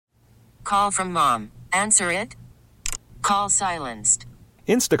Call from mom. Answer it. Call silenced.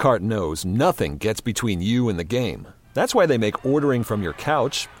 Instacart knows nothing gets between you and the game. That's why they make ordering from your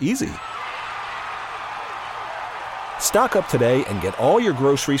couch easy. Stock up today and get all your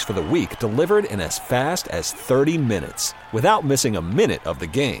groceries for the week delivered in as fast as 30 minutes without missing a minute of the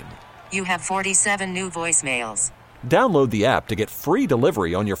game. You have 47 new voicemails. Download the app to get free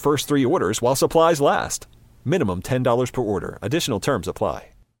delivery on your first 3 orders while supplies last. Minimum $10 per order. Additional terms apply.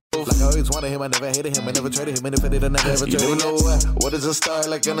 Like I always wanted him, I never hated him, I never traded him, and if I did, I never ever traded him. You never know what is a star,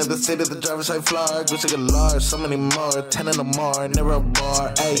 like another city, the driver's side floor, wish I could large, so many more, 10 in the more, never a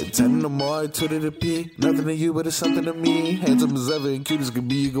bar, ayy, 10 in the more, 2 to the P, nothing to you, but it's something to me, handsome as ever, and cute as could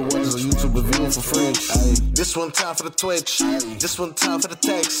be, you can watch us on YouTube and view it for free, ayy. This one time for the Twitch, this one time for the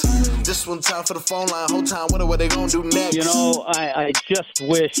text, this one time for the phone line, whole time, wonder what they gonna do next. You know, I just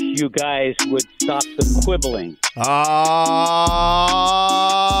wish you guys would stop the quibbling.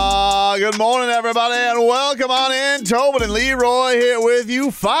 Good morning, everybody, and welcome on in. Tobin and Leroy here with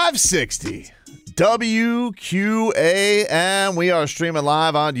you, 560 WQAM. We are streaming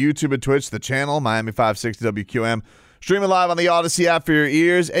live on YouTube and Twitch, the channel, Miami 560 WQM. Streaming live on the Odyssey app for your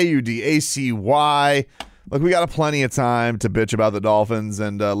ears, AUDACY. Look, we got plenty of time to bitch about the Dolphins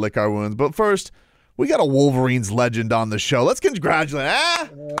and lick our wounds, but first, we got a Wolverines legend on the show. Let's congratulate,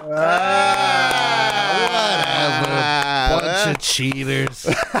 Whatever. Bunch of cheaters.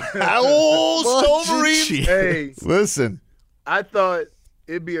 Wolverines. Hey, Listen. I thought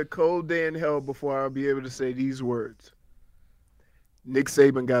it'd be a cold day in hell before I'll be able to say these words. Nick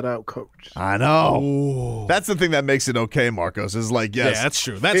Saban got outcoached. I know. Ooh. That's the thing that makes it okay, Marcos, is like, yes. Yeah, that's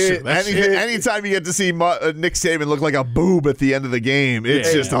true. That's true. Anytime you get to see Nick Saban look like a boob at the end of the game,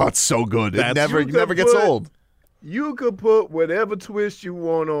 it's just, it's so good. It never gets old. You could put whatever twist you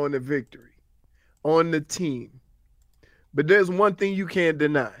want on the victory, on the team. But there's one thing you can't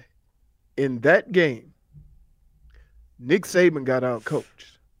deny. In that game, Nick Saban got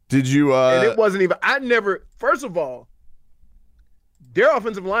outcoached. Did you? And it wasn't even, first of all, their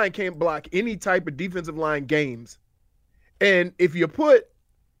offensive line can't block any type of defensive line games. And if you put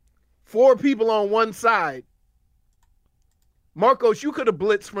 4 people on one side, Marcos, you could have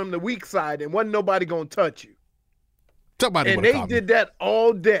blitzed from the weak side and wasn't nobody going to touch you. And they did that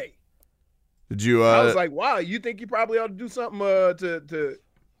all day. Did you? I was like, wow, you think you probably ought to do something to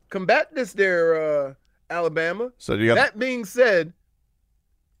combat this there, Alabama? So you got that being said,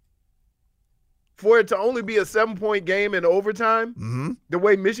 for it to only be a 7-point game in overtime, the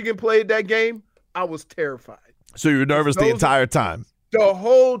way Michigan played that game, I was terrified. So you were nervous the entire time? The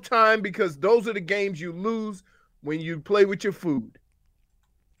whole time, because those are the games you lose when you play with your food.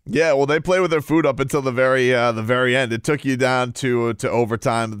 Yeah, well, they play with their food up until the very end. It took you down to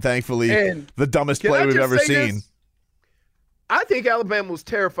overtime. Thankfully, the dumbest play we've ever seen. This? I think Alabama was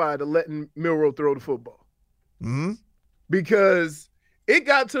terrified of letting Milroe throw the football. Because it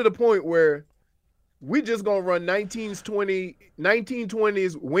got to the point where we just going to run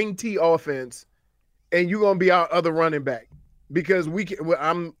 1920s wing T offense, and you're going to be our other running back. Because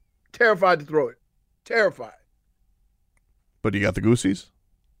I'm terrified to throw it. Terrified. But you got the Goosies?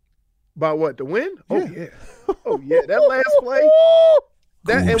 About what, to win? Oh, yeah. Oh, yeah. That last play.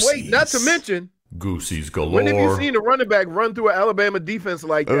 And wait, not to mention. Goosies galore. When have you seen a running back run through an Alabama defense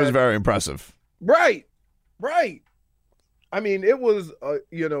like that? It was very impressive. Right. I mean, it was,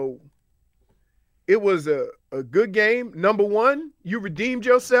 it was a good game. Number one, you redeemed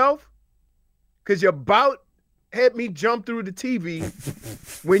yourself because you about had me jump through the TV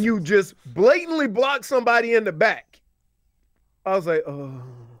when you just blatantly blocked somebody in the back. I was like, oh.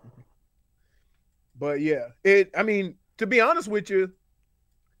 But yeah, to be honest with you,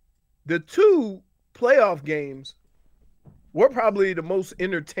 the 2 playoff games were probably the most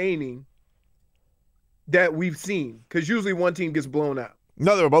entertaining that we've seen, because usually one team gets blown out.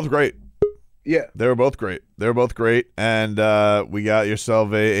 No, they were both great. Yeah. They were both great. And we got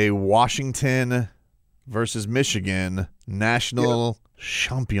yourself a Washington versus Michigan national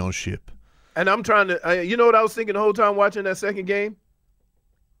championship. And I'm trying to, you know what I was thinking the whole time watching that second game?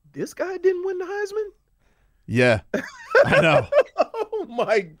 This guy didn't win the Heisman? Yeah, I know. Oh,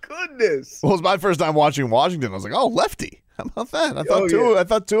 my goodness. Well, it was my first time watching Washington. I was like, oh, lefty. How about that? I thought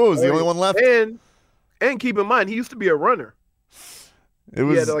Tua was the only one left. And keep in mind, he used to be a runner. He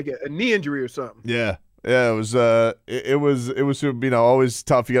had like a knee injury or something. Yeah. Yeah, it was always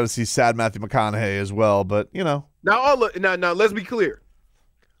tough. You got to see sad Matthew McConaughey as well, but Now let's be clear.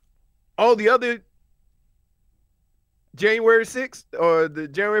 All the other January 6th or the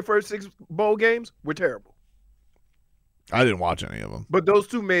January 1st 6 bowl games were terrible. I didn't watch any of them. But those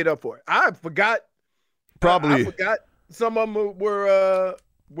 2 made up for it. I forgot. Probably. I forgot some of them were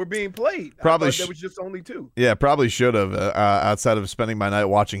were being played. Probably I thought there was just only 2. Yeah, probably should have. Outside of spending my night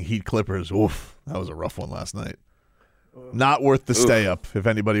watching Heat Clippers, oof, that was a rough one last night. Not worth the stay up. If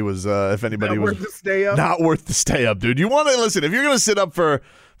anybody was, Not worth the stay up. Not worth the stay up, dude. You want to listen if you're going to sit up for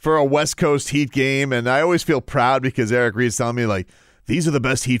a West Coast Heat game, and I always feel proud because Eric Reed's telling me like these are the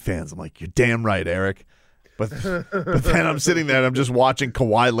best Heat fans. I'm like, you're damn right, Eric. But then I'm sitting there and I'm just watching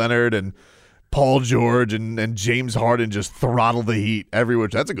Kawhi Leonard and Paul George and James Harden just throttle the Heat everywhere.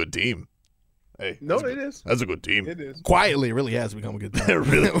 That's a good team. Hey, no, it is. That's a good team. It is. Quietly, it really has become a good team.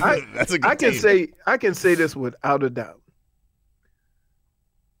 Really, that's a good team. I can say this without a doubt.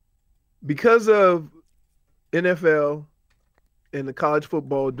 Because of NFL and the college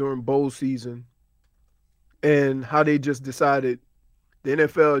football during bowl season and how they just decided the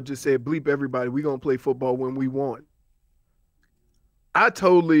NFL just said, bleep everybody, we're going to play football when we want. I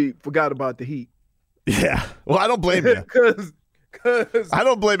totally forgot about the Heat. Yeah. Well, I don't blame you. Because I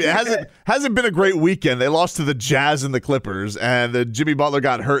don't blame you. It hasn't been a great weekend. They lost to the Jazz and the Clippers, and Jimmy Butler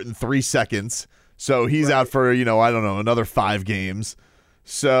got hurt in 3 seconds. So he's out for, I don't know, another 5 games.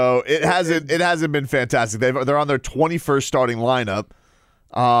 So it hasn't been fantastic. They're on their 21st starting lineup.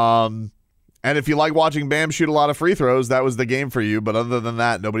 And if you like watching Bam shoot a lot of free throws, that was the game for you. But other than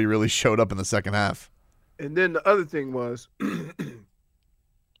that, nobody really showed up in the second half. And then the other thing was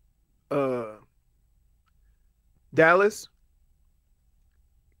Dallas,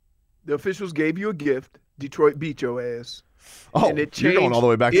 the officials gave you a gift. Detroit beat your ass. Oh, and you're going all the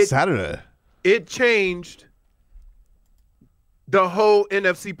way back to Saturday. It changed the whole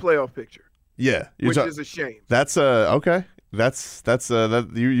NFC playoff picture. Yeah, which is a shame. That's okay. That's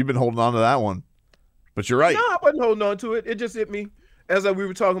you've been holding on to that one, but you're right. No, I wasn't holding on to it. It just hit me as we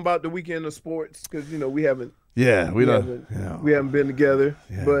were talking about the weekend of sports because we haven't. Yeah, we haven't been together,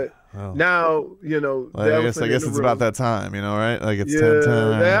 but now I guess it's about that time, right? Like it's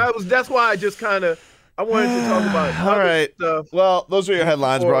 10:10. That's why I just kind of. I wanted to talk about all right stuff. Well, those are your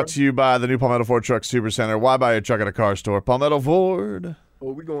headlines brought to you by the new Palmetto Ford Truck Supercenter. Why buy your truck at a car store? Palmetto Ford.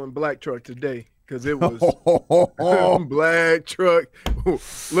 Oh, we're going black truck today because it was black truck.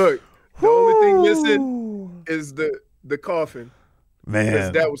 Look, the only thing missing is the coffin.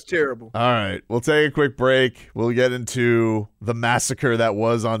 Man, that was terrible. All right, we'll take a quick break. We'll get into the massacre that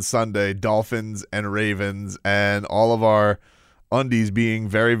was on Sunday, Dolphins and Ravens, and all of our undies being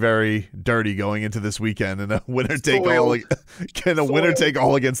very, very dirty going into this weekend, and a winner take all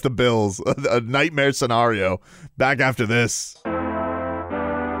against the Bills. A nightmare scenario. Back after this.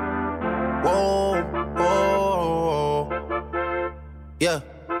 Whoa, yeah.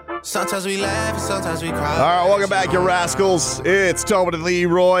 Sometimes we laugh and sometimes we cry. All right, welcome back, you rascals. It's Tobin and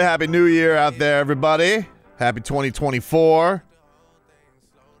Leroy. Happy New Year out there, everybody. Happy 2024.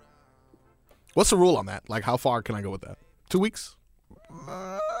 What's the rule on that? Like, how far can I go with that? 2 weeks?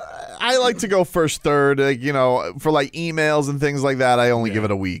 I like to go first, third. For like emails and things like that, I only give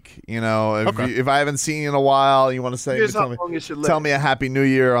it a week. If I haven't seen you in a while, you want to say, tell me a Happy New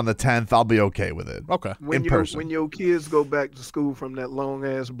Year on the 10th, I'll be okay with it. Okay. In person. When your kids go back to school from that long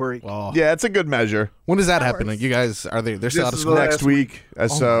ass break. Oh. Yeah, it's a good measure. When does that happen? Like, you guys they're still out of school next week?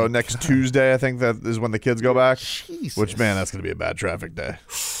 So next Tuesday, I think that is when the kids go back. Jesus. Which, man, that's going to be a bad traffic day.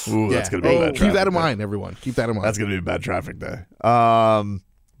 Ooh, that's going to be a bad traffic day. Keep that in mind, everyone. Keep that in mind. That's going to be a bad traffic day.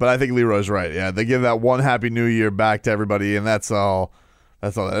 But I think Leroy's right. Yeah, they give that one Happy New Year back to everybody, and that's all.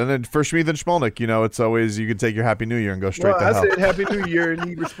 That's all. And then for Schmeeth and Schmolnick, it's always you can take your Happy New Year and go straight to hell. I said Happy New Year, and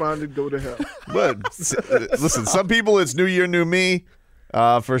he responded, "Go to hell." But listen, some people it's New Year, new me.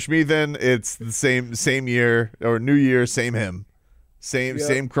 For Schmeethan, it's the same year or New Year, same him,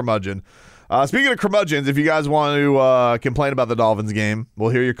 same curmudgeon. Speaking of curmudgeons, if you guys want to complain about the Dolphins game,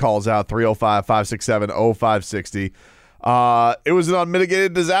 we'll hear your calls out 305-567-0560. It was an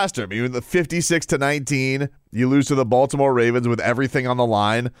unmitigated disaster. I mean, the 56-19, you lose to the Baltimore Ravens with everything on the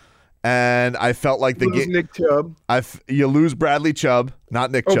line, and I felt like the game. Nick Chubb. You lose Bradley Chubb,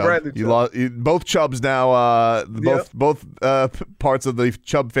 not Nick Chubb. Bradley Chubb. Both Chubbs now. Both parts of the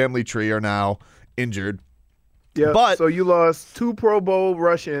Chubb family tree are now injured. Yeah. But so you lost 2 Pro Bowl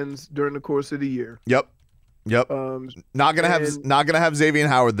rush-ins during the course of the year. Yep. Not gonna have Xavier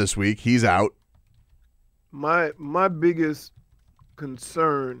Howard this week. He's out. My biggest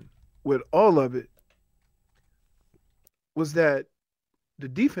concern with all of it was that the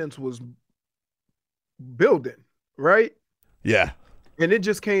defense was building, right? Yeah. And it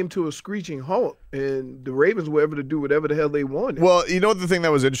just came to a screeching halt, and the Ravens were able to do whatever the hell they wanted. Well, you know what the thing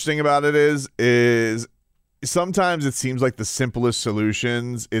that was interesting about it is sometimes it seems like the simplest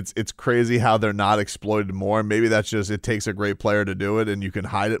solutions, it's crazy how they're not exploited more. Maybe that's just it takes a great player to do it, and you can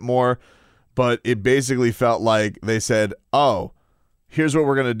hide it more. But it basically felt like they said, oh, here's what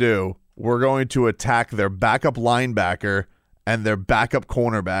we're going to do. We're going to attack their backup linebacker and their backup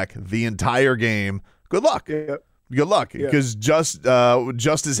cornerback the entire game. Good luck. Yeah. Good luck. Because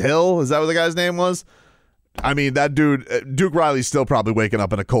Justice Hill, is that what the guy's name was? I mean, that dude, Duke Riley's still probably waking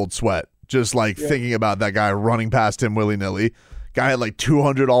up in a cold sweat, just thinking about that guy running past him willy-nilly. Guy had like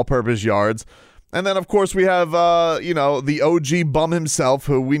 200 all-purpose yards. And then, of course, we have, the OG bum himself,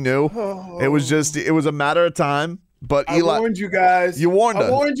 who we knew. It was a matter of time. But Eli, I warned you guys. You warned us.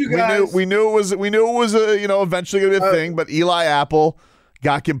 I warned you guys. We knew it was eventually going to be a thing. But Eli Apple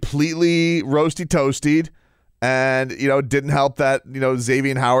got completely roasty toasted, and didn't help that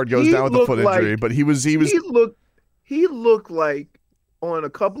Xavier Howard goes down with a foot injury. But he looked like on a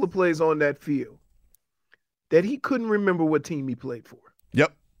couple of plays on that field that he couldn't remember what team he played for.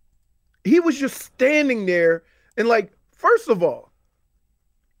 Yep. He was just standing there and first of all,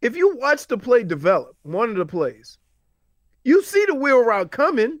 if you watch the play develop, one of the plays, you see the wheel route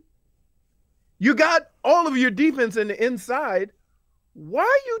coming. You got all of your defense in the inside. Why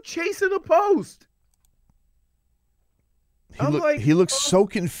are you chasing a post? He looks so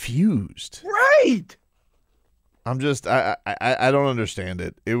confused. Right. I'm just I don't understand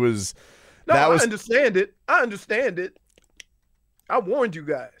it. It was I understand it. I understand it. I warned you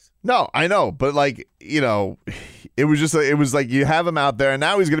guys. No, I know, but it was like you have him out there, and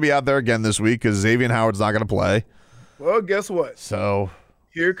now he's going to be out there again this week because Xavier Howard's not going to play. Well, guess what? So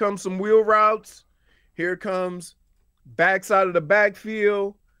here comes some wheel routes. Here comes backside of the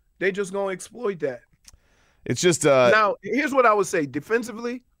backfield. They just going to exploit that. It's just now, here's what I would say.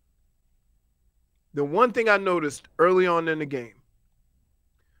 Defensively, the one thing I noticed early on in the game,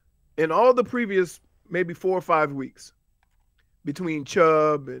 in all the previous maybe 4 or 5 weeks, between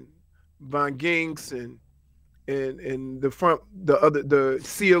Chubb and Von Ginks and the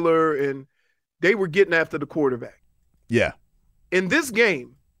sealer, and they were getting after the quarterback. Yeah. In this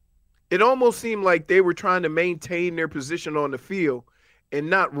game, it almost seemed like they were trying to maintain their position on the field and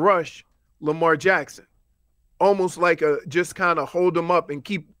not rush Lamar Jackson. Almost like just kind of hold him up and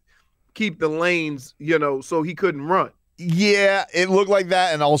keep the lanes, so he couldn't run. Yeah, it looked like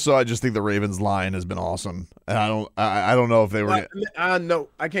that, and also I just think the Ravens line has been awesome. And I don't know if they were. I know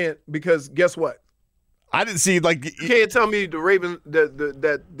I can't, because guess what? I didn't see you can't tell me the Ravens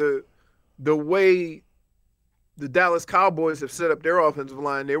the way the Dallas Cowboys have set up their offensive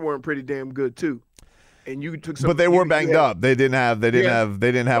line, they weren't pretty damn good too. And you took some, but they were banged up. They didn't have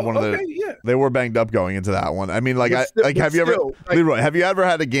one of the. Yeah. They were banged up going into that one. I mean, have you ever, Leroy? Have you ever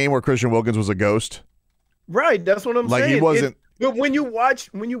had a game where Christian Wilkins was a ghost? Right, that's what I'm saying. He wasn't. But when you watch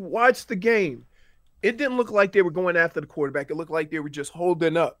the game, it didn't look like they were going after the quarterback. It looked like they were just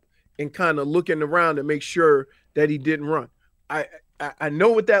holding up and kind of looking around to make sure that he didn't run. I know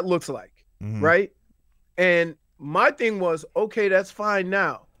what that looks like, right? And my thing was, okay, that's fine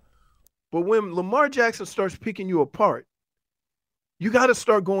now. But when Lamar Jackson starts picking you apart, you got to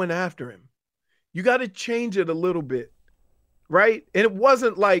start going after him. You got to change it a little bit, right? And it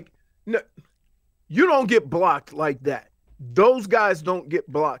wasn't like, no, you don't get blocked like that. Those guys don't get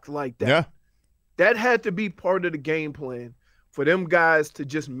blocked like that. Yeah. That had to be part of the game plan for them guys to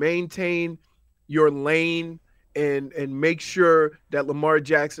just maintain your lane and make sure that Lamar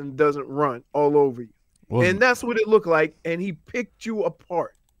Jackson doesn't run all over you. And that's what it looked like, and he picked you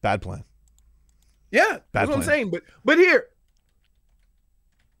apart. Bad plan. Yeah, that's what I'm saying. But here,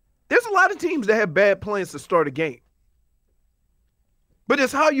 there's a lot of teams that have bad plans to start a game. But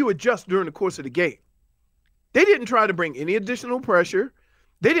it's how you adjust during the course of the game. They didn't try to bring any additional pressure.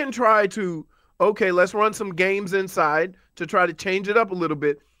 They didn't try to, okay, let's run some games inside to try to change it up a little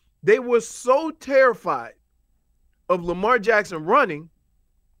bit. They were so terrified of Lamar Jackson running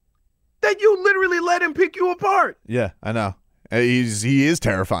that you literally let him pick you apart. Yeah, I know. He is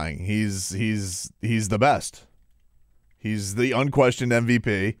terrifying. He's the best. He's the unquestioned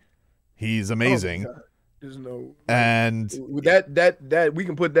MVP. He's amazing. Oh, there's no, and that we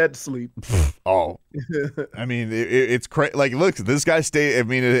can put that to sleep. Oh, I mean, it's crazy. Like, look, this guy I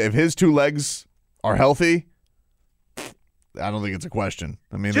mean, if his two legs are healthy, I don't think it's a question.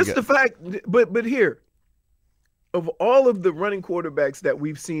 I mean, just the fact, but here, of all of the running quarterbacks that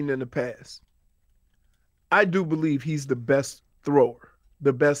we've seen in the past, I do believe he's the best thrower,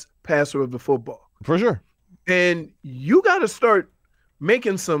 the best passer of the football. For sure. And you got to start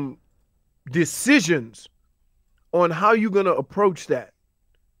making some decisions on how you're going to approach that,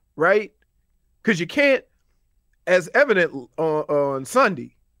 right? Because you can't, as evident on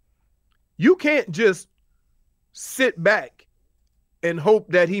Sunday, you can't just sit back and hope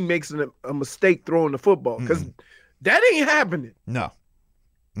that he makes a mistake throwing the football, because that ain't happening. No.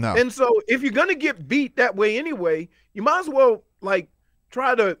 And so if you're going to get beat that way anyway, you might as well, like,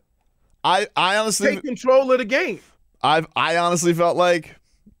 try to I honestly take control of the game. I honestly felt like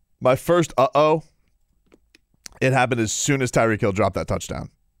my first it happened as soon as Tyreek Hill dropped that touchdown.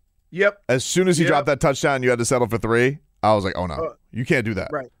 Yep. As soon as he dropped that touchdown, you had to settle for 3. I was like, oh no, you can't do that.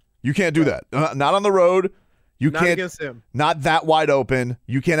 Right. You can't do that. Not on the road. You Not can't. against him. Not that wide open.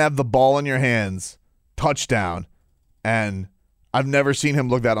 You can't have the ball in your hands. Touchdown. And I've never seen him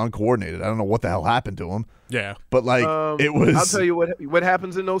look that uncoordinated. I don't know what the hell happened to him. Yeah. But like it was. I'll tell you what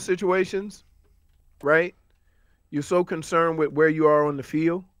happens in those situations, right? You're so concerned with where you are on the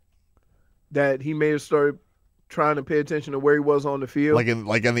field that he may have started trying to pay attention to where he was on the field. Like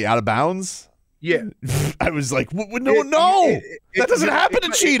in the out of bounds? Yeah. I was like, that doesn't happen to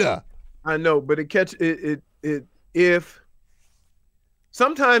Cheetah. I know, but if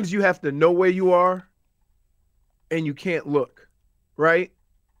sometimes you have to know where you are and you can't look, right?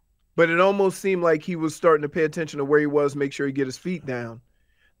 But it almost seemed like he was starting to pay attention to where he was, make sure he get his feet down,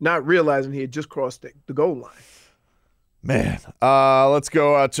 not realizing he had just crossed the goal line. Man, let's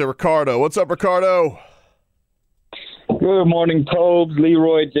go out to Ricardo. What's up, Ricardo? Good morning, Tobes,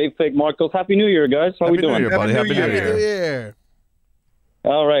 Leroy, J-Fake, Marcos. Happy New Year, guys. How we doing? Happy New Year, buddy. Happy New Year. Yeah.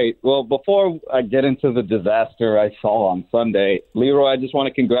 All right. Well, before I get into the disaster I saw on Sunday, Leroy, I just want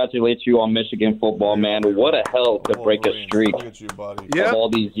to congratulate you on Michigan football, man. What a hell to break a streak Look at you, buddy. of all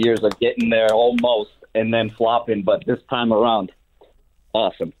these years of getting there almost and then flopping. But this time around,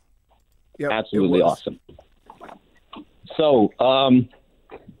 awesome. Yep, absolutely awesome. So,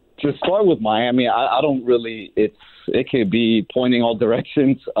 to start with Miami, I don't really. It could be pointing all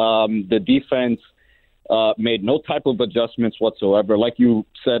directions. The defense made no type of adjustments whatsoever. Like you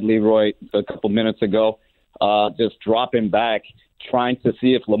said, Leroy, a couple minutes ago, just dropping back, trying to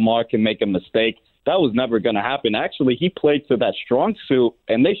see if Lamar can make a mistake. That was never going to happen. Actually, he played to that strong suit,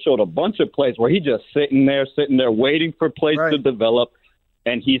 and they showed a bunch of plays where he just sitting there, waiting for plays to develop,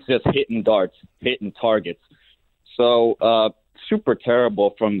 and he's just hitting darts, hitting targets. So super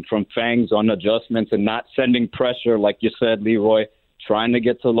terrible from Fangs on adjustments and not sending pressure, like you said, Leroy, trying to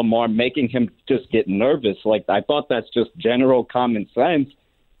get to Lamar, making him just get nervous. Like, I thought that's just general common sense,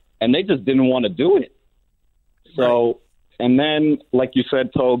 and they just didn't want to do it. So, and then, like you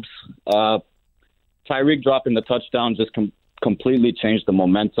said, Tobes, Tyreek dropping the touchdown just completely changed the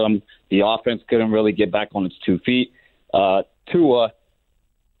momentum. The offense couldn't really get back on its 2 feet. Tua,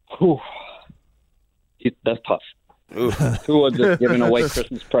 that's tough. Tua just giving away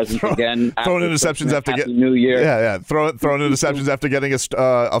Christmas presents again. Throwing interceptions after getting New Year. Yeah. Throwing interceptions after getting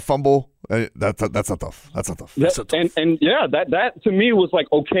a fumble. That's not tough. That's not tough. And that to me was like,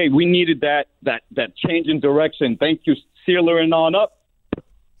 okay, we needed that change in direction. Thank you, Sealer and on up.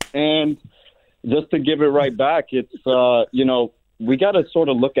 And just to give it right back, it's we got to sort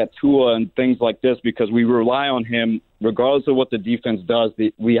of look at Tua and things like this because we rely on him regardless of what the defense does.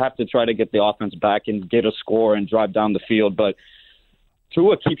 We have to try to get the offense back and get a score and drive down the field. But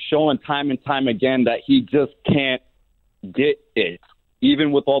Tua keeps showing time and time again that he just can't get it,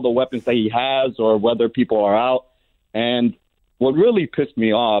 even with all the weapons that he has or whether people are out. And what really pissed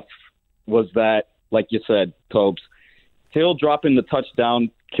me off was that, like you said, Tobes, Hill dropping the touchdown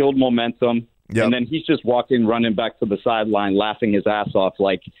killed momentum. Yep. And then he's just running back to the sideline, laughing his ass off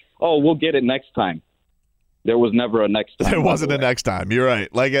like, oh, we'll get it next time. There was never a next time. There wasn't a next time. You're right.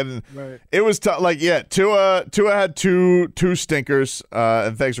 Like, and it was tough. Like, yeah, Tua had two stinkers.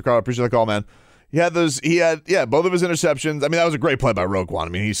 And thanks, Ricardo. Appreciate the call, man. He had both of his interceptions. I mean, that was a great play by Roquan. I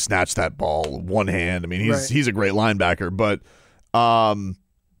mean, he snatched that ball with one hand. I mean, he's a great linebacker. But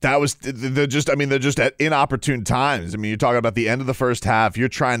that was they're just at inopportune times. I mean, you're talking about the end of the first half. You're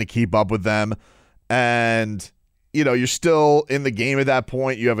trying to keep up with them, and you're still in the game at that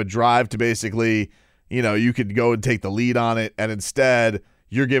point. You have a drive to basically, you could go and take the lead on it, and instead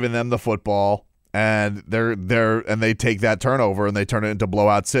you're giving them the football, and they take that turnover and they turn it into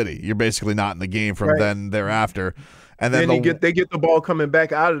blowout city. You're basically not in the game from then thereafter. And then they get the ball coming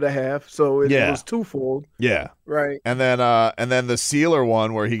back out of the half, so it was twofold. Yeah, right. And then the Sealer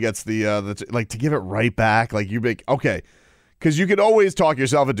one where he gets the to give it right back, like okay, because you could always talk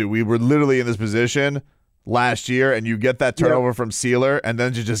yourself into. We were literally in this position last year, and you get that turnover from Sealer, and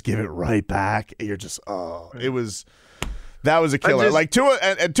then you just give it right back. And you're just that was a killer. Like Tua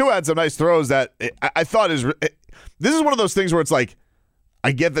and Tua had some nice throws that I thought this is one of those things where it's like.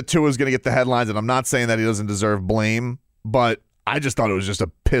 I get that Tua's going to get the headlines, and I'm not saying that he doesn't deserve blame, but I just thought it was just a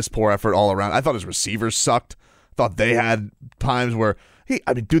piss-poor effort all around. I thought his receivers sucked. I thought they had times where,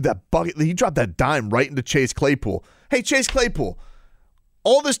 that bucket, he dropped that dime right into Chase Claypool. Hey, Chase Claypool,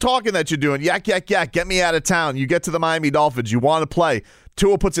 all this talking that you're doing, yak, get me out of town. You get to the Miami Dolphins. You want to play.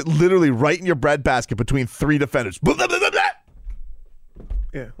 Tua puts it literally right in your breadbasket between 3 defenders. Blah, blah, blah, blah, blah.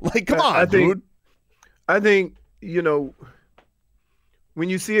 Yeah. Like, come on, dude. I think, when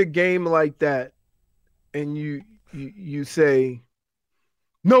you see a game like that and you say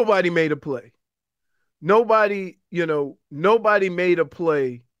nobody made a play. Nobody made a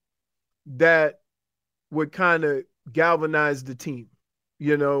play that would kind of galvanize the team,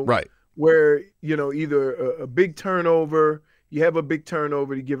 Right. Where, either a big turnover, you have a big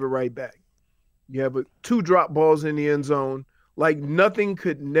turnover to give it right back. You have 2 drop balls in the end zone. Like nothing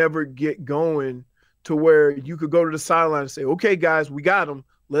could never get going to where you could go to the sideline and say, okay, guys, we got them.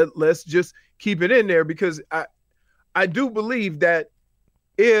 Let's just keep it in there, because I do believe that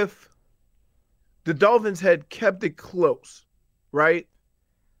if the Dolphins had kept it close, right,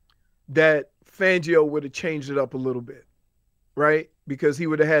 that Fangio would have changed it up a little bit, right? Because he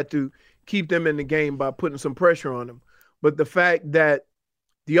would have had to keep them in the game by putting some pressure on them. But the fact that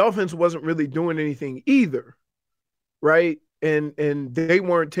the offense wasn't really doing anything either, right? And they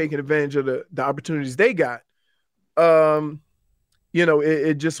weren't taking advantage of the opportunities they got.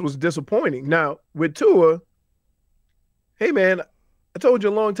 It just was disappointing. Now, with Tua, hey, man, I told you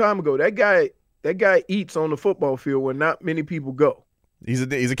a long time ago, that guy eats on the football field where not many people go. He's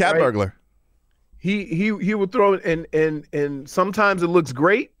a cat burglar. He will throw it, and sometimes it looks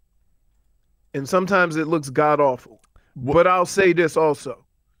great, and sometimes it looks god-awful. But I'll say this also,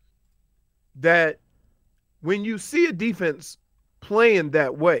 that when you see a defense playing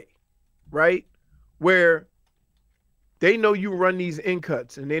that way, right, where they know you run these in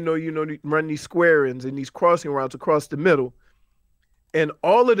cuts and they know run these square ins and these crossing routes across the middle, and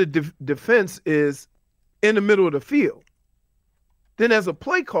all of the defense is in the middle of the field, then as a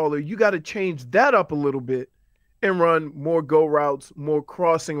play caller, you got to change that up a little bit and run more go routes, more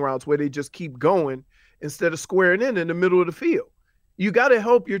crossing routes where they just keep going instead of squaring in the middle of the field. You got to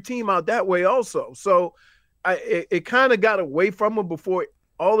help your team out that way also. So it kind of got away from them before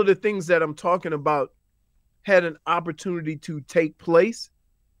all of the things that I'm talking about had an opportunity to take place.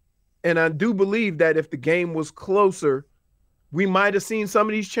 And I do believe that if the game was closer, we might have seen some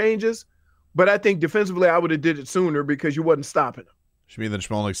of these changes. But I think defensively, I would have did it sooner because you wasn't stopping them. Shmee the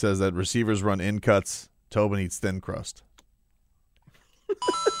Schmolnik says that receivers run in cuts. Tobin eats thin crust.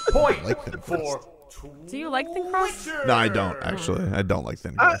 Point like thin crust. Do you like thin crust? No, I don't actually. I don't like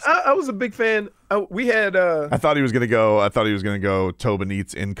thin crust. I was a big fan. We had. I thought he was gonna go. Tobin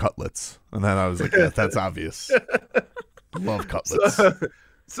eats in cutlets, and then I was like, yeah, that's obvious. Love cutlets.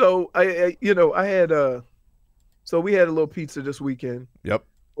 So I had. So we had a little pizza this weekend. Yep.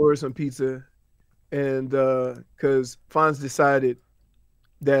 Ordered some pizza, and because Fonz decided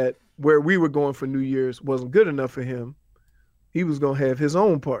that where we were going for New Year's wasn't good enough for him, he was gonna have his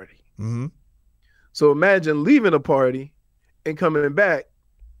own party. Mm-hmm. So imagine leaving a party and coming back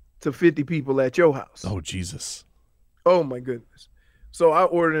to 50 people at your house. Oh, Jesus. Oh, my goodness. So I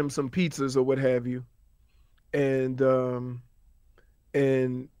ordered him some pizzas or what have you. And I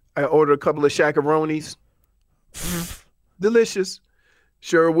ordered a couple of Shaq-a-ronis. Delicious.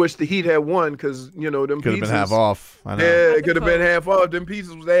 Sure wish the Heat had won because, them pizzas. Could have been half off. I know. Yeah, it could have been half off. Them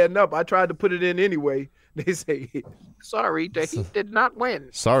pizzas was adding up. I tried to put it in anyway. They say, sorry, the Heat did not win.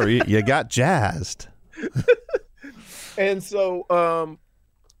 Sorry, you got jazzed. And so,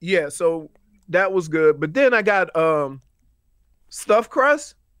 so that was good. But then I got stuffed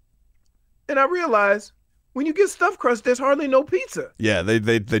crust, and I realized when you get stuffed crust, there's hardly no pizza. Yeah,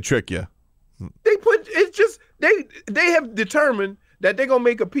 they trick you. They have determined that they're gonna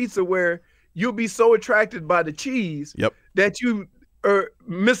make a pizza where you'll be so attracted by the cheese that you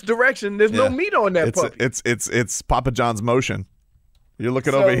misdirection. There's no meat on that puppy. It's Papa John's motion. You're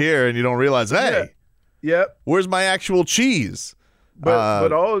looking over here and you don't realize, hey, where's my actual cheese?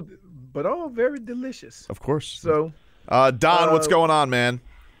 But all very delicious. Of course. So, Don, what's going on, man?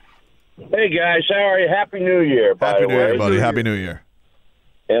 Hey guys, how are you? Happy New Year, Happy New Year, buddy. Happy New Year.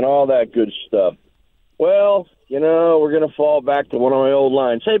 And all that good stuff. Well, we're going to fall back to one of my old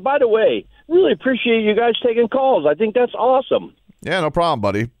lines. Hey, by the way, really appreciate you guys taking calls. I think that's awesome. Yeah, no problem,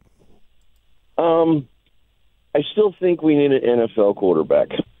 buddy. I still think we need an NFL quarterback.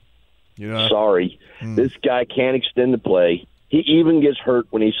 Sorry. This guy can't extend the play. He even gets hurt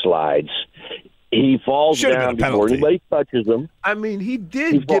when he slides. He falls down before anybody touches him. I mean, he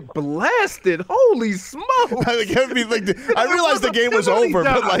did get blasted. Holy smoke! I realized the game was over,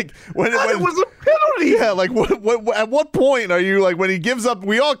 but when it was a penalty. Yeah, at what point are you when he gives up?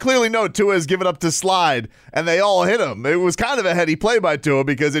 We all clearly know Tua has given up to slide, and they all hit him. It was kind of a heady play by Tua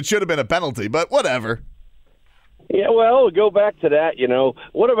because it should have been a penalty, but whatever. Yeah, well, go back to that,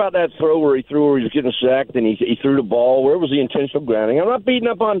 What about that throw where he was getting sacked and he threw the ball? Where was the intentional grounding? I'm not beating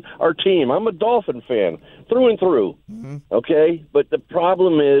up on our team. I'm a Dolphin fan, through and through, okay? But the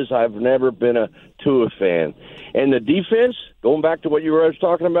problem is I've never been a Tua fan. And the defense, going back to what you were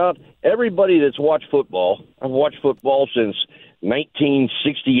talking about, everybody that's watched football, I've watched football since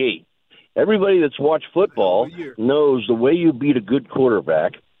 1968. Everybody that's watched football knows the way you beat a good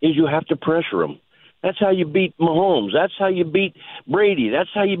quarterback is you have to pressure him. That's how you beat Mahomes. That's how you beat Brady.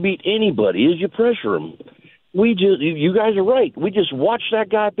 That's how you beat anybody, is you pressure them. You guys are right. We just watched that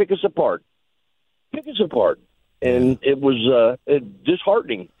guy pick us apart. And it was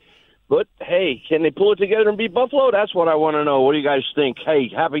disheartening. But, hey, can they pull it together and beat Buffalo? That's what I want to know. What do you guys think? Hey,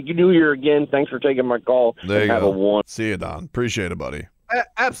 Happy New Year again. Thanks for taking my call. There you go. Have a one. See you, Don. Appreciate it, buddy.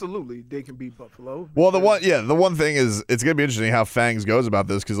 Absolutely, they can beat Buffalo. Well, the one thing is it's going to be interesting how Fangs goes about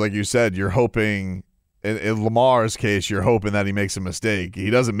this because, like you said, you're hoping – in Lamar's case, you're hoping that he makes a mistake. He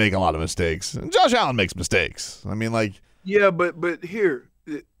doesn't make a lot of mistakes. And Josh Allen makes mistakes. I mean, like... Yeah, but here,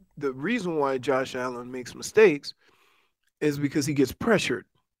 the reason why Josh Allen makes mistakes is because he gets pressured.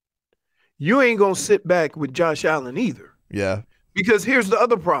 You ain't going to sit back with Josh Allen either. Yeah. Because here's the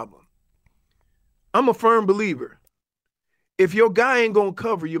other problem. I'm a firm believer. If your guy ain't going to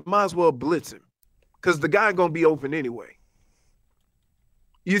cover, you might as well blitz him because the guy going to be open anyway.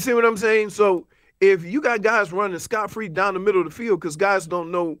 You see what I'm saying? So if you got guys running scot-free down the middle of the field because guys don't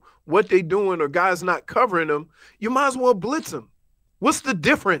know what they're doing or guys not covering them, you might as well blitz them. What's the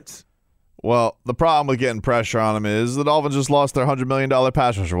difference? Well, the problem with getting pressure on him is the Dolphins just lost their $100 million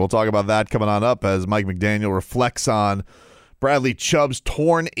pass rusher. We'll talk about that coming on up as Mike McDaniel reflects on Bradley Chubbs'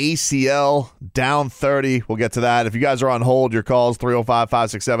 torn ACL, down 30. We'll get to that. If you guys are on hold, your calls,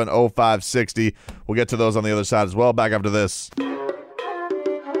 305-567-0560. We'll get to those on the other side as well. Back after this.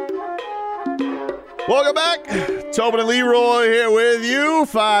 Welcome back. Tobin and Leroy here with you.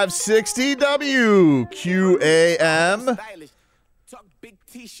 560 WQAM.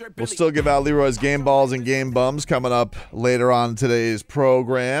 We'll still give out Leroy's game balls and game bums coming up later on in today's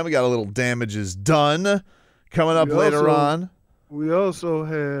program. We got a little damages done coming up later on. We also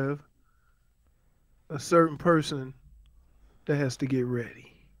have a certain person that has to get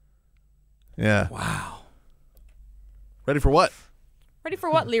ready. Yeah. Wow. Ready for what? Ready for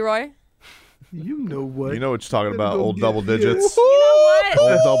what, Leroy? You know what? You know what you're talking about, old double digits. You know what?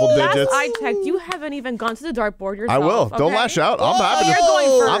 Old double digits. Last I checked, you haven't even gone to the dartboard yourself. I will. Okay? Don't lash out. I'm happy. You're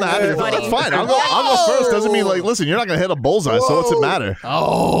going first. I'm happy. Buddy. That's fine. I'll go first. Doesn't mean, like, listen, you're not going to hit a bullseye, so what's it matter?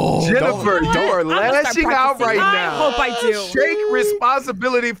 Oh, Jennifer, you are lashing out right now. I hope I do. Take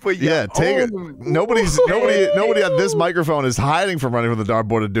responsibility for you. Yeah, take it. Nobody on this microphone is hiding from running from the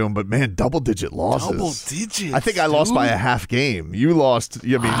Dartboard of Doom, but man, double-digit losses. Double digits. I think I lost by a half game. You lost.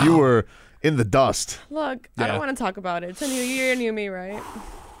 I mean, you were in the dust. Look, I don't want to talk about it. It's a new year, new me, right?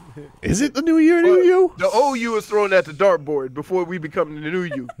 Is it the new year, new you? The old you is thrown at the dartboard before we become the new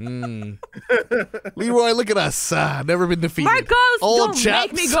you. Leroy, look at us. Never been defeated. Marcos, Old don't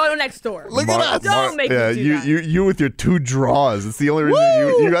chaps. make me go next door. Look at us. Don't make me do that. You with your 2 draws. It's the only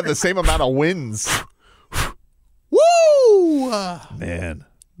reason you got the same amount of wins. Woo! Man.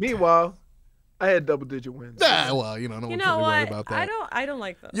 Meanwhile, I had double-digit wins. Yeah, well, no one's really worried about that. I don't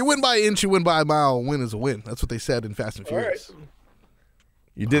like that. You win by an inch, you win by a mile. A win is a win. That's what they said in Fast and Furious. Right.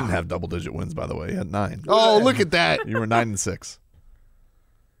 You didn't have double-digit wins, by the way. You had 9. Oh, look at that. You were 9-6.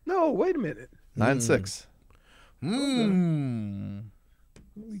 No, wait a minute. 9-6. Let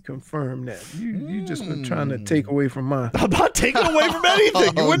me confirm that. You just been trying to take away from mine. I'm not taking away from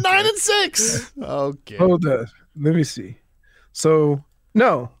anything. You were 9-6. Okay. Hold on. Let me see. So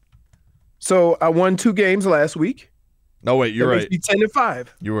I won 2 games last week. No, wait, you're right. 10-5.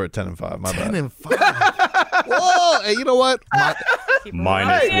 You were at 10-5. My bad. 10-5. Whoa! Hey, you know what?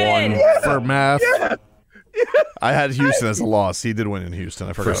 -1 for math. Yeah. I had Houston as a loss. He did win in Houston.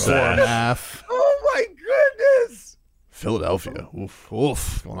 I forgot For about that. math. Oh my goodness. Philadelphia. Oof.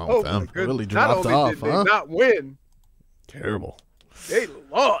 What's going on Oh with my them? goodness. Really Not dropped only off, did they huh? not win, Terrible. they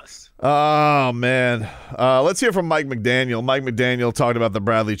lost. Oh, man. Let's hear from Mike McDaniel. Mike McDaniel talked about the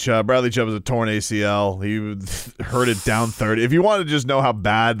Bradley Chubb. Bradley Chubb is a torn ACL. He hurt it down 30. If you want to just know how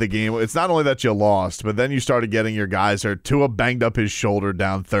bad the game was, it's not only that you lost, but then you started getting your guys hurt. Tua banged up his shoulder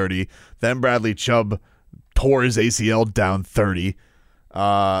down 30. Then Bradley Chubb tore his ACL down 30.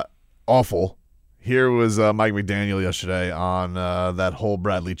 Awful. Here was Mike McDaniel yesterday on that whole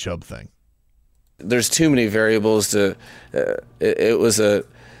Bradley Chubb thing. There's too many variables to. It was a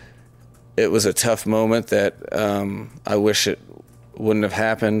tough moment that I wish it wouldn't have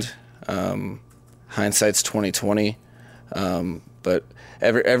happened. Hindsight's 20/20, but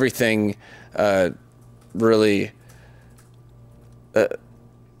everything really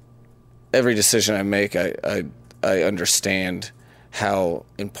every decision I make, I understand how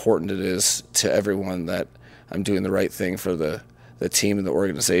important it is to everyone that I'm doing the right thing for the team and the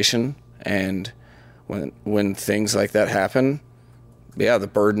organization. And when things like that happen, yeah, the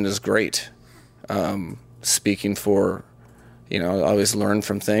burden is great. Speaking for, I always learn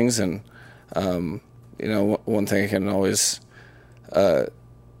from things. And, one thing I can always,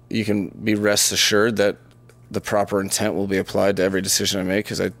 you can be rest assured that the proper intent will be applied to every decision I make,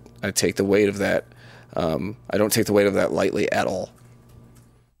 because I take the weight of that. I don't take the weight of that lightly at all.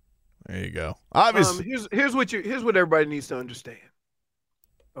 There you go. Obviously, here's what everybody needs to understand.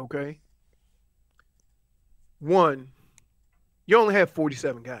 Okay. One, you only have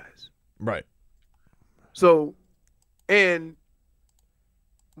 47 guys. Right. So, and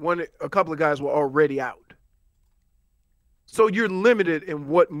a couple of guys were already out. So you're limited in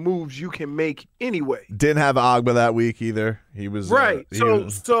what moves you can make anyway. Didn't have Agba that week either. He was right. So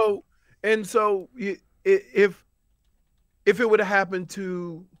if it would have happened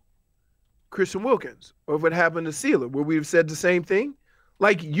to Christian Wilkins, or if it happened to Sealer, would we have said the same thing?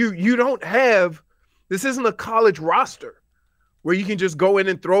 Like you don't have, this isn't a college roster where you can just go in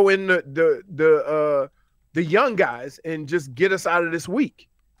and throw in the young guys and just get us out of this week.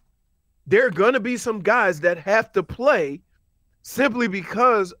 There are going to be some guys that have to play simply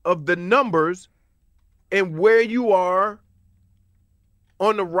because of the numbers and where you are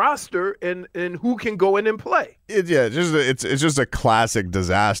on the roster and who can go in and play. It's just a classic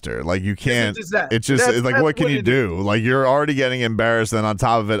disaster. Like you can't. It's like what can you do? Like you're already getting embarrassed, and on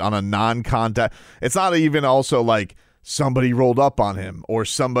top of it, on a non-contact. It's not even also like somebody rolled up on him or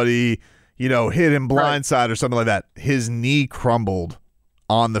somebody hit him blindside or something like that. His knee crumbled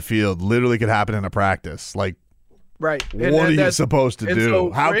on the field. Literally could happen in a practice. Like, right. What are you supposed to do?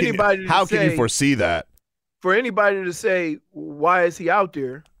 So how can you foresee that? For anybody to say, why is he out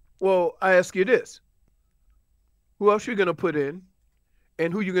there? Well, I ask you this. Who else you're going to put in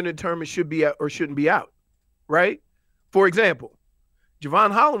and who you're going to determine should be out or shouldn't be out, right? For example,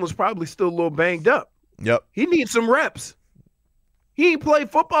 Javon Holland was probably still a little banged up. Yep. He needs some reps. He ain't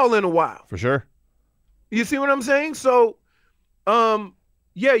played football in a while. For sure. You see what I'm saying? So,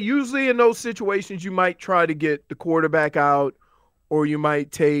 usually in those situations, you might try to get the quarterback out, or you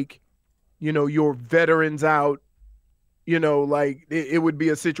might take, your veterans out. Like it would be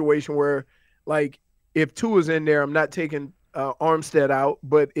a situation where, like, if Tua's in there, I'm not taking Armstead out,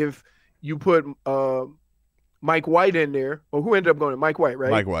 but if you put Mike White in there, or who ended up going? Mike White,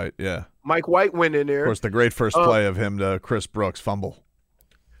 right? Mike White, yeah. Mike White went in there. Of course, the great first play of him to Chris Brooks fumble.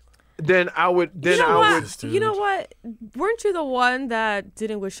 Then I would. You know what? Weren't you the one that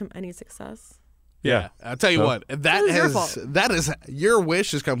didn't wish him any success? Yeah, I'll tell you what. That is your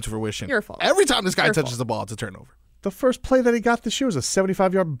wish has come to fruition. Your fault. Every time this guy touches the ball, it's a turnover. The first play that he got this year was a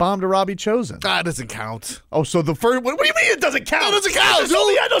 75-yard bomb to Robbie Chosen. That doesn't count. Oh, so the first. What do you mean it doesn't count? It doesn't count.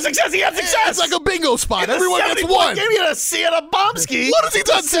 He had no success. He had success. It's like a bingo spot. Everyone gets one. Give me a C at a bomb ski. What has he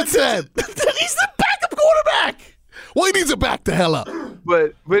done since then? He's the backup quarterback. Well, he needs to back the hell up.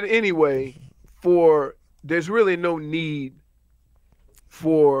 But anyway, there's really no need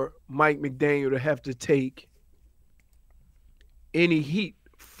for Mike McDaniel to have to take any heat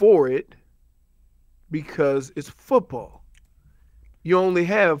for it, because it's football. You only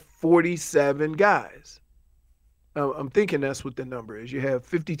have 47 guys. I'm thinking that's what the number is. You have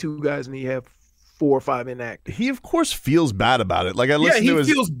 52 guys and you have 4 or 5 inactive. He, of course, feels bad about it. Like I listened to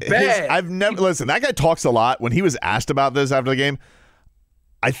feels bad. Listen, that guy talks a lot. When he was asked about this after the game,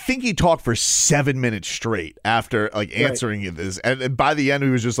 I think he talked for 7 minutes straight after answering this. And by the end, he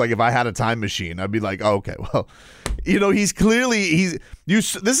was just like, if I had a time machine, I'd be like, oh, okay, well, he's clearly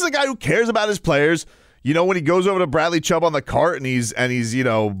this is a guy who cares about his players. When he goes over to Bradley Chubb on the cart and he's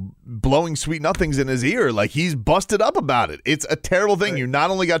blowing sweet nothings in his ear, like he's busted up about it. It's a terrible thing. Right. You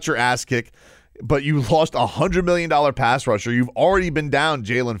not only got your ass kicked, but you lost $100 million pass rusher. You've already been down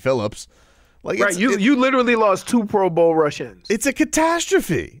Jalen Phillips. You literally lost 2 Pro Bowl rush-ins. It's a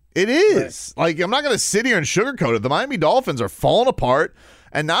catastrophe. It is. Right. Like, I'm not going to sit here and sugarcoat it. The Miami Dolphins are falling apart.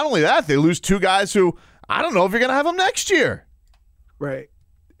 And not only that, they lose 2 guys who I don't know if you're going to have them next year. Right.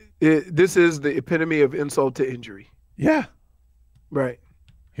 This is the epitome of insult to injury. Yeah. Right.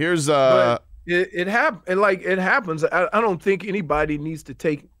 Here's it happens. I don't think anybody needs to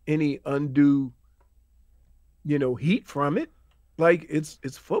take any undue, heat from it. Like it's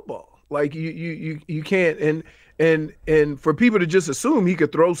football. Like you can't and for people to just assume he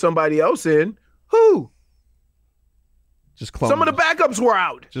could throw somebody else in, who? Just clone. Some of the backups were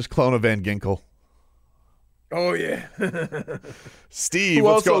out. Just clone a Van Ginkel. Oh, yeah. Steve, who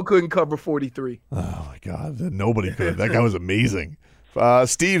also couldn't cover 43. Oh, my God. Nobody could. That guy was amazing.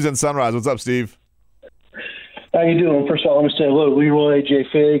 Steve's in Sunrise. What's up, Steve? How you doing? First of all, I'm going to say hello to Leroy, J.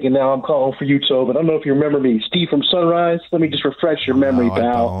 Fig, and now I'm calling for you, Tobin. I don't know if you remember me. Steve from Sunrise. Let me just refresh your memory, pal.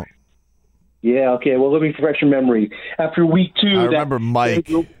 I don't. Yeah, okay. Well, let me refresh your memory. After week 2... I remember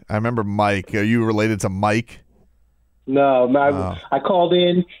Mike. Are you related to Mike? No. I called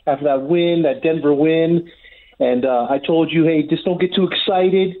in after that Denver win, and I told you, hey, just don't get too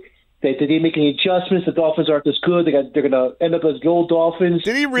excited. They didn't make any adjustments. The Dolphins aren't this good. They're going to end up as the old Dolphins.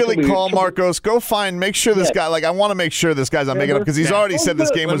 Did he really call Marcos? Go make sure this guy, I want to make sure this guy's not making up because he's already said this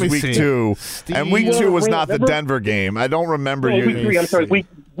game was week 2. And week 2 was not the Denver game. I don't remember you. Week 3, I'm sorry.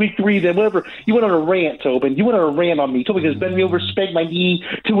 Week 3, then whatever. You went on a rant, Tobin. You went on a rant on me. Tobin just bent me over, spanked my knee.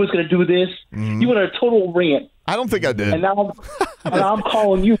 Tua's going to do this. You went on a total rant. I don't think I did. And now I'm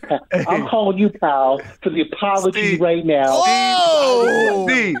calling you, pal. I'm calling you, pal, for the apology right now. Oh,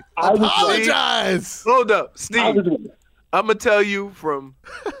 Steve, apologize. Hold up, Steve. I'm gonna tell you from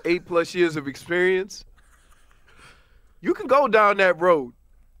 8+ years of experience. You can go down that road,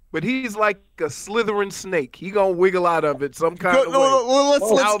 but he's like a slithering snake. He gonna wiggle out of it some kind of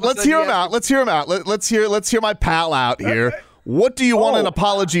way. Let's hear him out. Let's hear him out. Let's hear my pal out here. What do you want an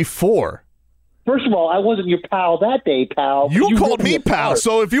apology for? First of all, I wasn't your pal that day, pal. You called me pal.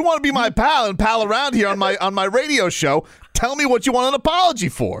 So if you want to be my pal and pal around here on my radio show, tell me what you want an apology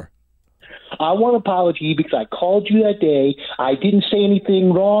for. I want an apology because I called you that day. I didn't say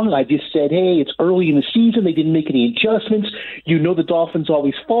anything wrong. I just said, hey, it's early in the season. They didn't make any adjustments. You know the Dolphins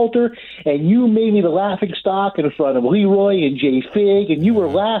always falter. And you made me the laughing stock in front of Leroy and Jay Fig, and you were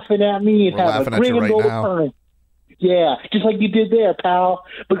laughing at me and having a grand old time. Yeah, just like you did there, pal.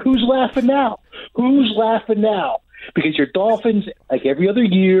 But who's laughing now? Who's laughing now? Because your Dolphins, like every other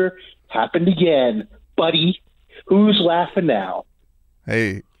year, happened again. Buddy, who's laughing now?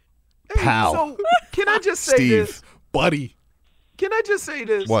 Hey, pal. So, can I just say this? Buddy. Can I just say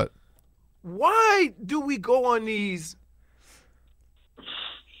this? What? Why do we go on these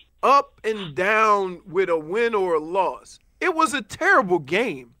up and down with a win or a loss? It was a terrible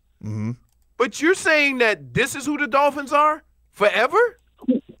game. Mm-hmm. But you're saying that this is who the Dolphins are forever?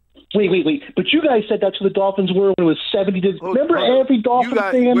 Wait. But you guys said that's who the Dolphins were when it was 70 to... Remember every Dolphin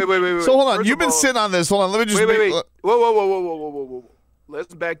fan? Wait. So hold on. You've been sitting on this. Hold on. Let me just... Wait. Whoa.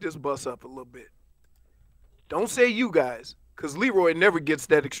 Let's back this bus up a little bit. Don't say you guys, because Leroy never gets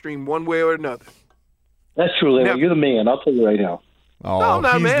that extreme one way or another. That's true, Leroy. You're the man. I'll tell you right now. Oh, no, I'm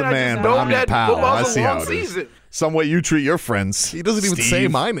not, he's man. the man. I just know that pal. I see how it season. is. Some way you treat your friends. He doesn't even say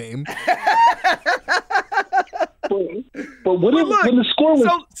my name. But when the score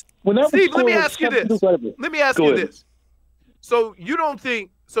was... Steve, let me ask you this. So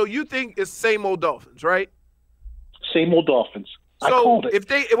you think it's same old Dolphins, right? Same old Dolphins. So I called it. If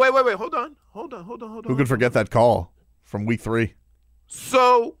they wait, hold on. Who could forget that call from week 3?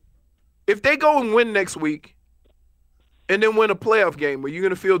 So if they go and win next week and then win a playoff game, are you going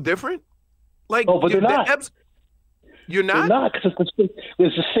to feel different? Like, but they're not. You're not? They're not, because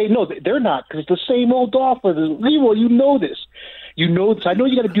it's the same. No, they're not, because it's the same old Dolphins. Leroy, you know this. You know this. I know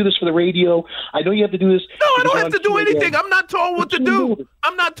you got to do this for the radio. I know you have to do this. No, I don't have to do anything. I'm not told what to do.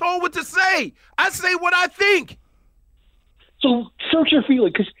 I'm not told what to say. I say what I think. So search your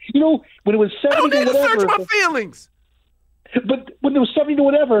feelings, because, when it was 70 I don't need to whatever. Search my feelings. But when it was 70 to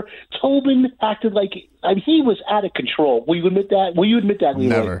whatever, Tobin acted like he was out of control. Will you admit that? Leroy?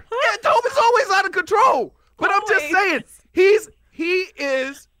 Never. Yeah, Tobin's always out of control. But I'm just saying, he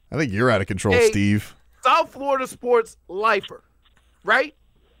is. I think you're out of control, Steve. South Florida sports lifer, right?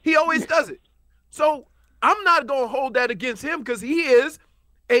 He always does it. So I'm not going to hold that against him because he is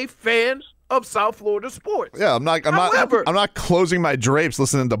a fan of South Florida sports. Yeah, I'm not closing my drapes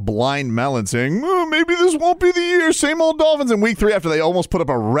listening to Blind Melon saying, maybe this won't be the year. Same old Dolphins in week 3 after they almost put up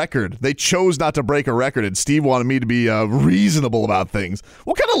a record. They chose not to break a record, and Steve wanted me to be reasonable about things.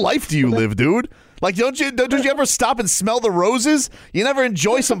 What kind of life do you live, dude? Like, don't you ever stop and smell the roses? You never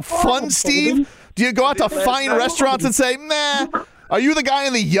enjoy some fun, Steve? Do you go out to fine restaurants and say, nah? Are you the guy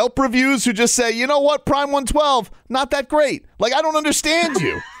in the Yelp reviews who just say, you know what, Prime 112, not that great? Like, I don't understand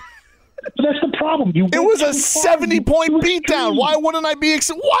you. But that's the problem. It was a 70-point beatdown. Why wouldn't I be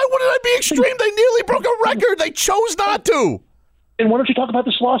extreme? They nearly broke a record. They chose not to. And why don't you talk about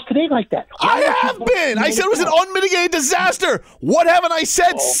this loss today like that? I have been. I said it was an unmitigated disaster. What haven't I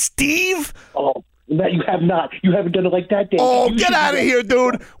said, Steve? That you have not. You haven't done it like that, Dave. Oh, get out of here,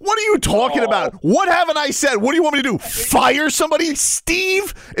 dude. What are you talking about? What haven't I said? What do you want me to do? Fire somebody?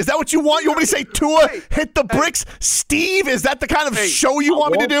 Steve? Is that what you want? You want me to say Tua hit the bricks? Steve? Is that the kind of show you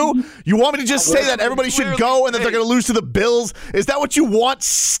want me to do? You want me to just say that everybody should go and that they're going to lose to the Bills? Is that what you want,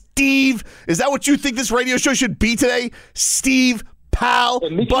 Steve? Is that what you think this radio show should be today? Steve, pal,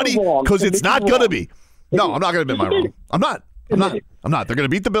 buddy? Because it's not going to be. No, I'm not going to admit my wrong. I'm not. They're going to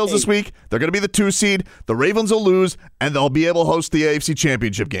beat the Bills this week. They're going to be the 2 seed. The Ravens will lose, and they'll be able to host the AFC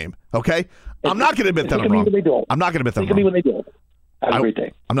Championship game. Okay? I'm not going to admit that I'm wrong. I'm not going to admit that I'm wrong. When they do. Have a great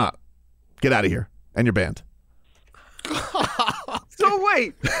day. I'm not. Get out of here. And you're banned. So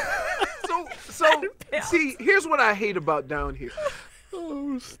wait. So see, here's what I hate about down here.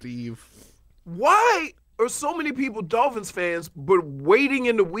 Oh, Steve. Why are so many people Dolphins fans but waiting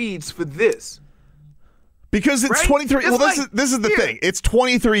in the weeds for this? Because it's 23. Well, this is the thing. It's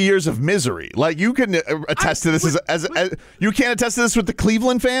 23 years of misery. Like, you can attest to this as you can't attest to this with the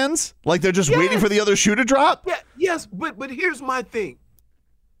Cleveland fans. Like, they're just waiting for the other shoe to drop. Yeah, yes, but here's my thing.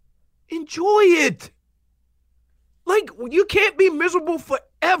 Enjoy it. Like, you can't be miserable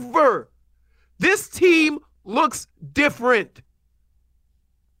forever. This team looks different.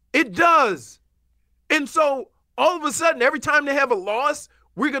 It does. And so all of a sudden, every time they have a loss,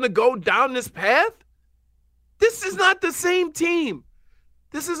 we're going to go down this path. This is not the same team.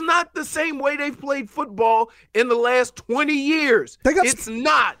 This is not the same way they've played football in the last 20 years. It's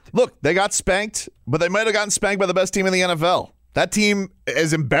not. Look, they got spanked, but they might have gotten spanked by the best team in the NFL. That team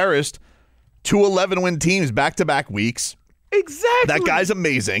is embarrassed 2 11-win teams back-to-back weeks. Exactly. That guy's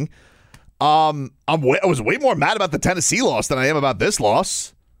amazing. I was way more mad about the Tennessee loss than I am about this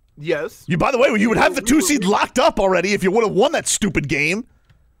loss. Yes. By the way, you would have the 2 seed locked up already if you would have won that stupid game.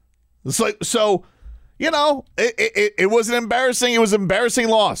 It's like, so... You know, it was an embarrassing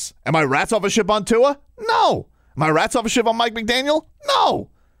loss. Am I rats off a ship on Tua? No. Am I rats off a ship on Mike McDaniel?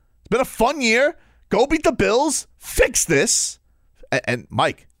 No. It's been a fun year. Go beat the Bills. Fix this. And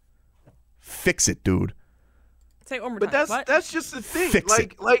Mike, fix it, dude. Say it one more but time. That's just the thing. Fix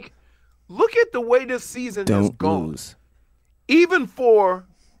it. Like, look at the way this season has gone. Even for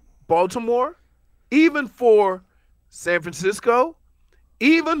Baltimore, even for San Francisco,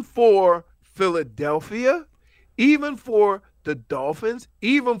 even for Philadelphia, even for the Dolphins,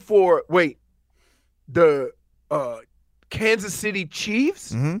 even for the Kansas City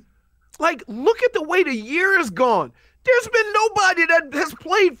Chiefs. Mm-hmm. Like, look at the way the year has gone. There's been nobody that has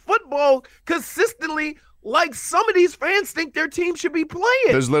played football consistently like some of these fans think their team should be playing.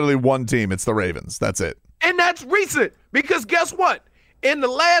 There's literally one team. It's the Ravens. That's it. And that's recent because guess what? In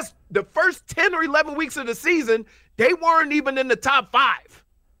the first 10 or 11 weeks of the season, they weren't even in the top 5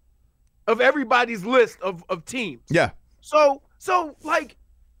 of everybody's list of teams. Yeah. So like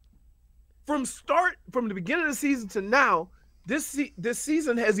from the beginning of the season to now, this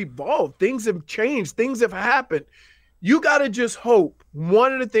season has evolved. Things have changed. Things have happened. You got to just hope.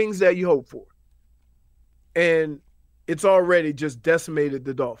 One of the things that you hope for, and it's already just decimated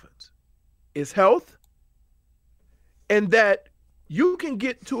the Dolphins, is health, and that you can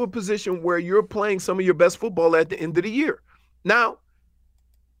get to a position where you're playing some of your best football at the end of the year. Now,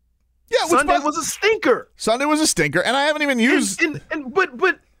 yeah, Sunday was a stinker. Sunday was a stinker, and I haven't even used.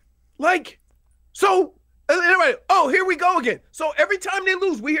 But like, so anyway. Oh, here we go again. So every time they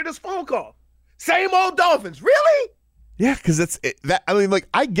lose, we hear this phone call. Same old Dolphins, really? Yeah, because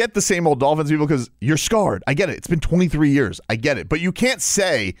I get the same old Dolphins people because you're scarred. I get it. It's been 23 years. I get it, but you can't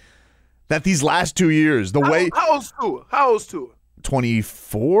say that these last 2 years, How old's Tua?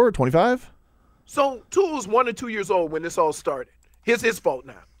 24, 25. So Tua was 1 or 2 years old when this all started. It's his fault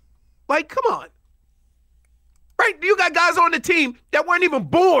now. Like, come on. Right? You got guys on the team that weren't even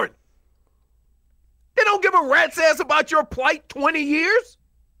born. They don't give a rat's ass about your plight 20 years.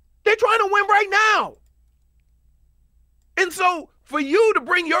 They're trying to win right now. And so for you to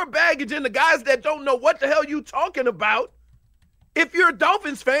bring your baggage in the guys that don't know what the hell you talking about, if you're a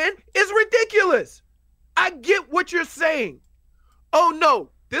Dolphins fan, is ridiculous. I get what you're saying. Oh, no,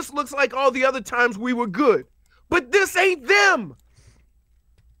 this looks like all the other times we were good. But this ain't them.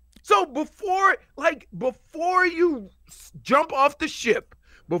 So before you jump off the ship,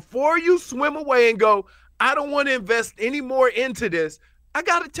 before you swim away and go, I don't want to invest any more into this, I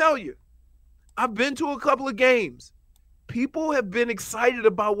got to tell you, I've been to a couple of games. People have been excited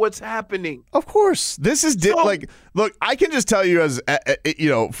about what's happening. Of course. This is look, I can just tell you as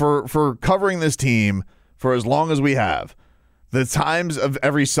for covering this team for as long as we have, the times of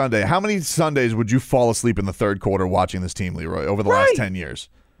every Sunday, how many Sundays would you fall asleep in the third quarter watching this team, Leroy, over the last 10 years?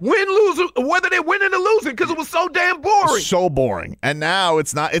 win, lose, whether they're winning or losing, because it was so damn boring. So boring. And now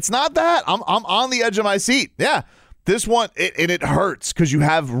it's not that. I'm on the edge of my seat. Yeah. This one, it hurts because you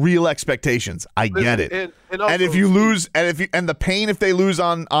have real expectations. I get it. And also, if you lose, and the pain if they lose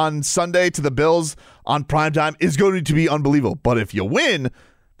on Sunday to the Bills on primetime is going to be unbelievable. But if you win,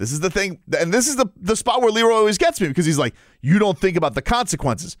 this is the thing, and this is the spot where Leroy always gets me, because he's like, you don't think about the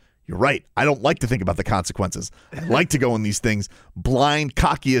consequences. You're right. I don't like to think about the consequences. I like to go in these things blind,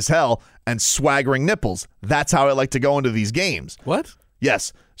 cocky as hell, and swaggering nipples. That's how I like to go into these games. What?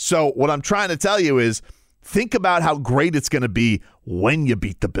 Yes. So what I'm trying to tell you is, think about how great it's going to be when you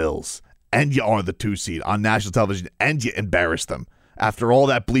beat the Bills and you are the 2 seed on national television and you embarrass them after all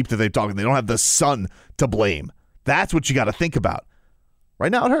that bleep that they've talked. They don't have the sun to blame. That's what you got to think about.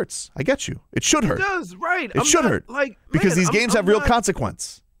 Right now it hurts. I get you. It should hurt. It does, right. It should hurt. Because these games have real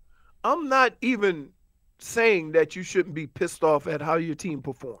consequence. I'm not even saying that you shouldn't be pissed off at how your team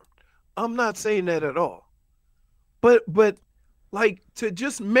performed. I'm not saying that at all. But like, to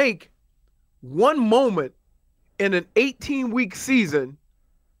just make one moment in an 18-week season,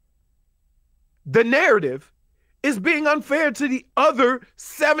 the narrative is being unfair to the other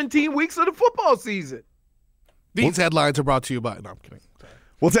 17 weeks of the football season. These headlines are brought to you by... No, I'm kidding.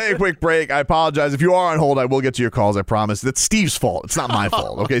 We'll take a quick break. I apologize. If you are on hold, I will get to your calls, I promise. That's Steve's fault. It's not my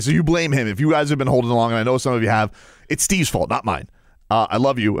fault, okay? So you blame him. If you guys have been holding along, and I know some of you have, it's Steve's fault, not mine. I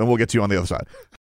love you, and we'll get to you on the other side.